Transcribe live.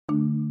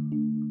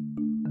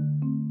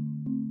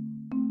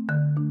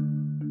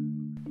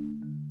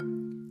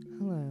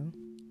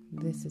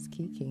this is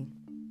Kiki.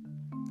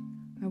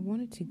 I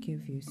wanted to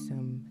give you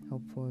some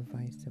helpful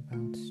advice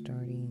about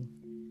starting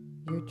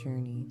your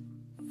journey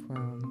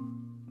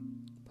from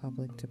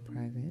public to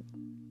private.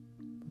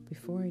 But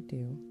before I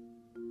do,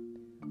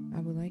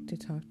 I would like to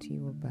talk to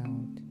you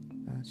about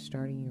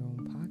starting your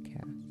own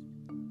podcast.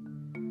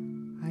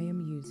 I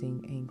am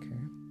using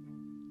Anchor.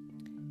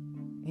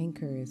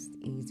 Anchor is the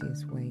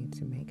easiest way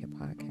to make a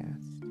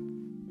podcast.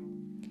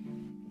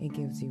 It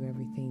gives you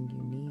everything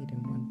you need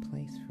in one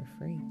place for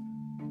free.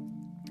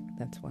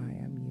 That's why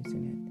I'm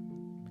using it,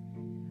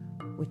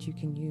 which you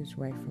can use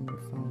right from your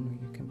phone or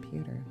your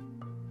computer.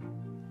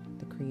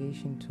 The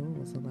creation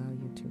tools allow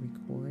you to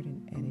record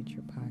and edit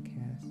your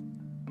podcast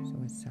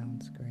so it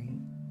sounds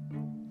great.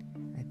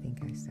 I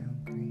think I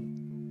sound great.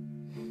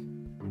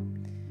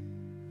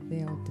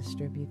 They'll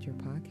distribute your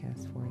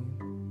podcast for you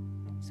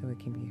so it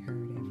can be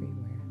heard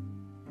everywhere.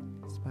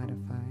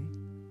 Spotify,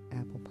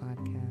 Apple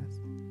Podcasts,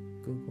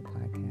 Google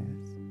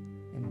Podcasts,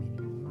 and many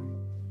more.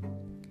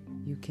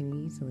 You can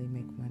easily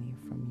make money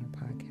from your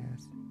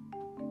podcast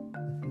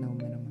with no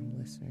minimum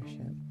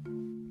listenership.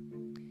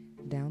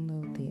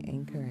 Download the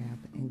Anchor app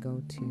and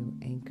go to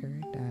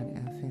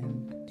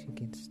anchor.fm to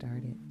get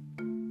started.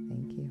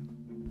 Thank you.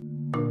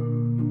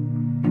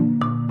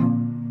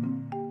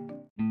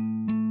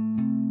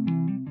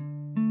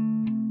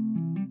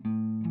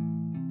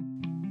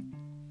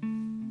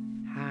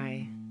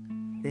 Hi,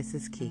 this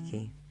is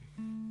Kiki.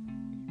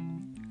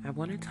 I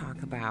want to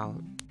talk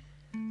about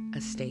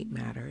estate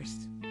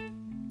matters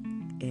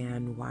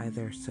and why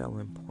they're so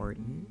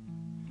important.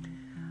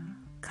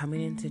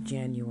 Coming into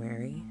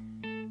January,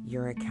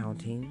 your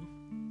accounting,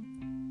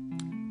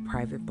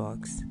 private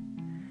books,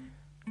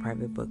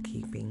 private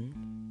bookkeeping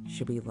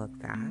should be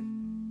looked at,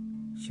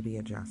 should be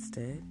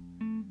adjusted,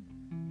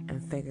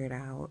 and figured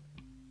out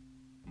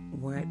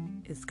what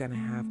is going to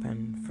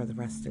happen for the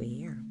rest of the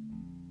year.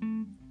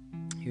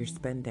 Your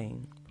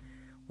spending,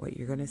 what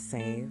you're going to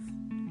save,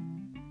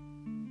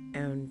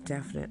 and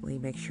definitely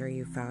make sure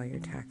you file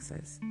your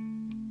taxes.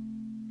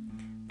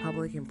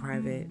 Public and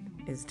private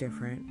is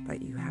different,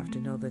 but you have to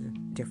know the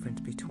difference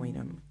between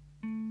them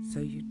so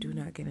you do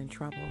not get in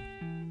trouble.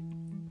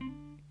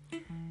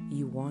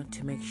 You want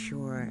to make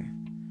sure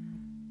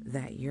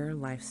that your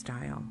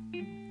lifestyle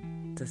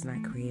does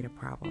not create a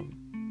problem.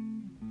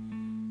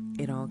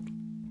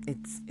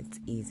 It's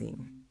easy.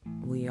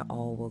 We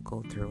all will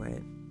go through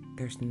it.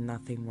 There's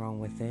nothing wrong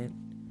with it.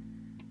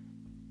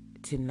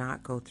 To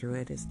not go through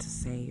it is to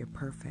say you're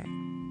perfect.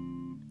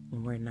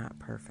 And we're not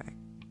perfect.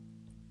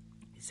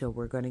 So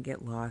we're going to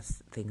get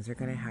lost. Things are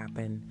going to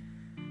happen.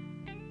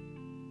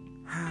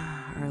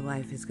 Our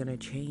life is going to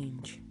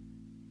change.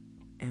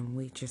 And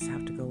we just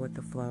have to go with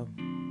the flow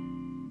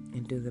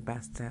and do the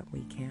best that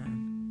we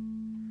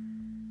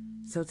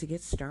can. So to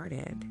get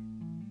started,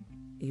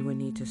 you will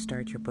need to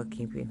start your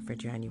bookkeeping for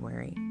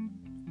January.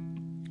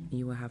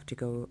 You will have to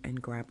go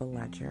and grab a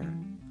ledger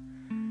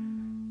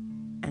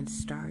and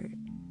start.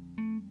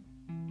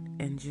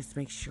 And just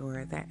make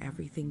sure that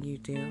everything you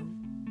do,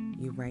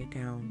 you write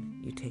down,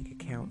 you take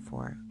account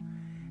for.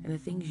 And the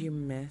things you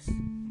miss,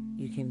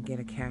 you can get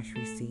a cash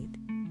receipt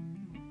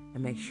and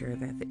make sure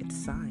that it's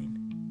signed.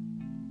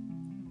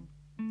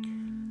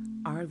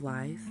 Our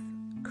life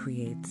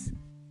creates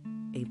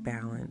a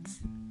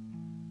balance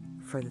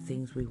for the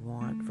things we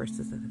want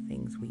versus the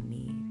things we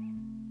need.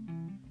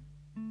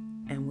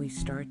 And we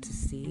start to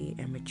see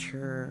and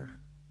mature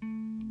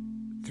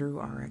through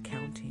our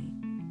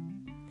accounting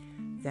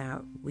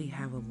that we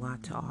have a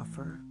lot to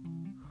offer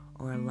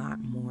or a lot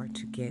more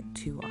to get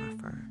to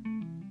offer.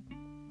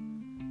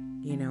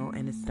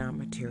 And it's not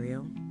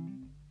material.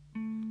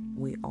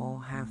 We all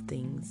have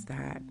things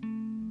that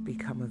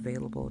become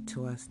available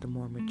to us the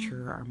more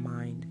mature our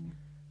mind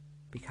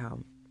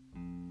become.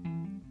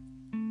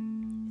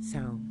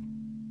 So,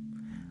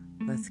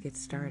 let's get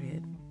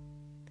started.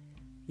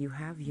 You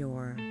have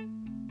your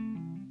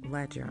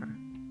ledger.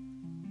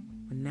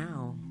 But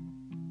now,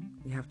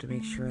 you have to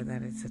make sure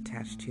that it's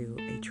attached to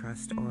a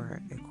trust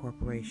or a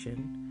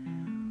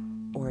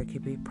corporation, or it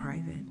could be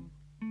private.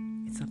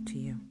 It's up to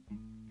you.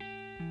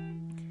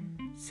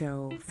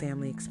 So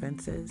family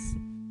expenses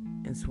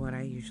is what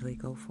I usually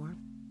go for,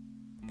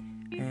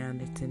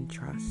 and it's in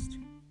trust.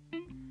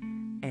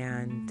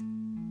 And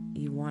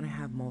you want to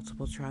have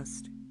multiple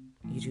trusts.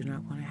 You do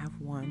not want to have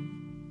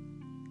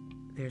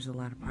one. There's a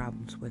lot of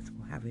problems with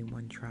having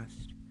one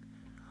trust.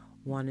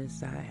 One is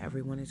that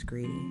everyone is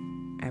greedy.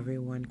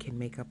 Everyone can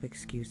make up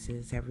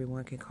excuses.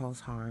 Everyone can cause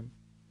harm.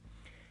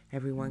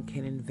 Everyone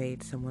can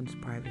invade someone's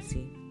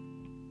privacy.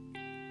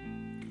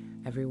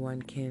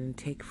 Everyone can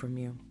take from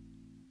you.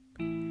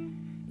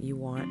 You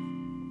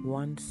want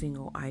one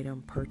single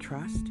item per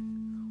trust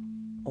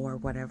or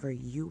whatever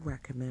you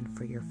recommend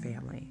for your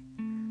family.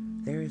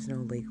 There is no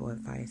legal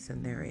advice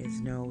and there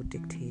is no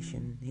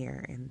dictation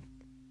here, and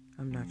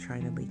I'm not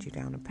trying to lead you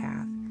down a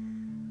path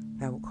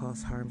that will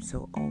cause harm,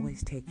 so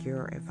always take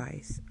your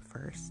advice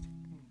first.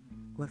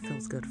 What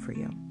feels good for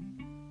you?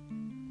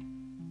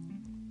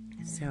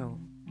 So,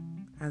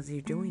 as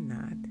you're doing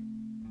that,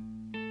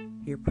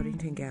 you're putting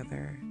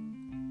together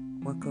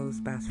what goes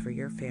best for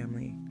your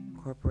family,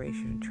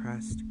 corporation,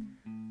 trust,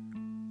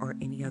 or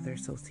any other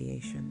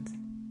associations.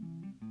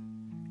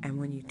 And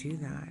when you do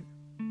that,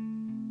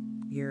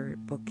 your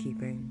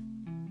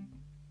bookkeeping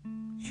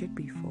should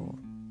be full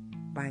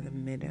by the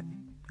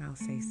I'll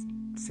say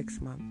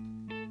 6 months.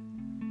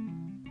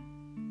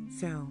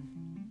 So,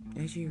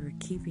 as you're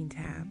keeping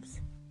tabs,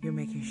 you're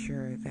making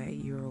sure that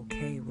you're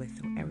okay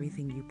with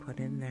everything you put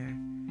in there.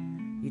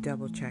 You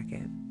double check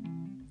it.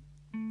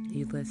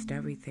 You list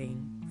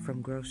everything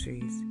from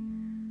groceries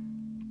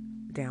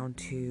down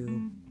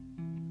to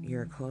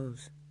your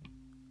clothes.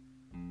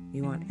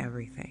 You want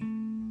everything,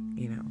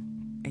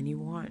 and you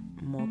want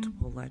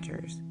multiple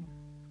ledgers.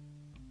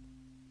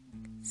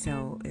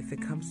 So if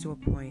it comes to a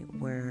point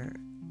where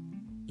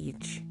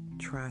each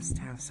trust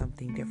has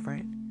something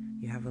different,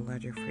 you have a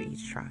ledger for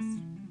each trust.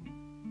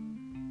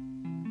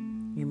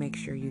 You make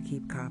sure you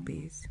keep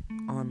copies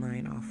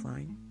online,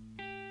 offline,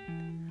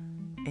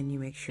 and you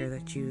make sure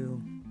that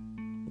you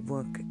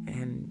look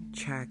and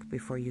check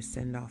before you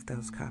send off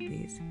those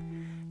copies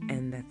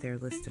and that they're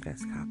listed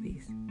as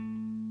copies.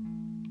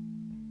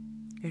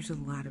 There's a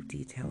lot of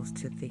details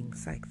to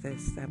things like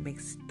this that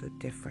makes the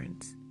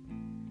difference.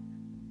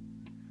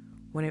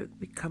 When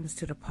it comes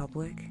to the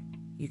public,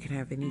 you can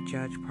have any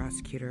judge,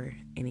 prosecutor,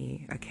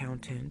 any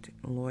accountant,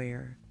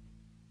 lawyer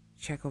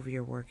check over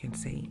your work and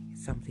say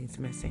something's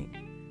missing.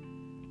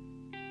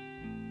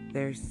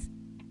 There's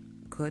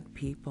good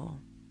people,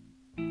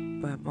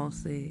 but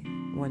mostly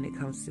when it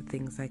comes to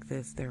things like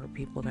this, there are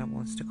people that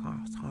wants to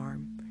cause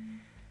harm,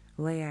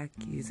 lay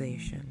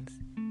accusations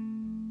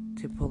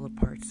to pull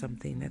apart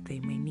something that they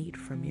may need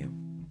from you.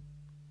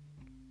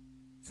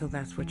 So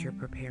that's what you're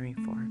preparing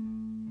for.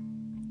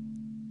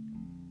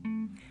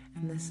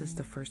 And this is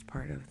the first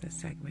part of the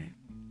segment.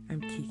 I'm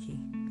Kiki.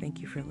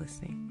 Thank you for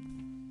listening.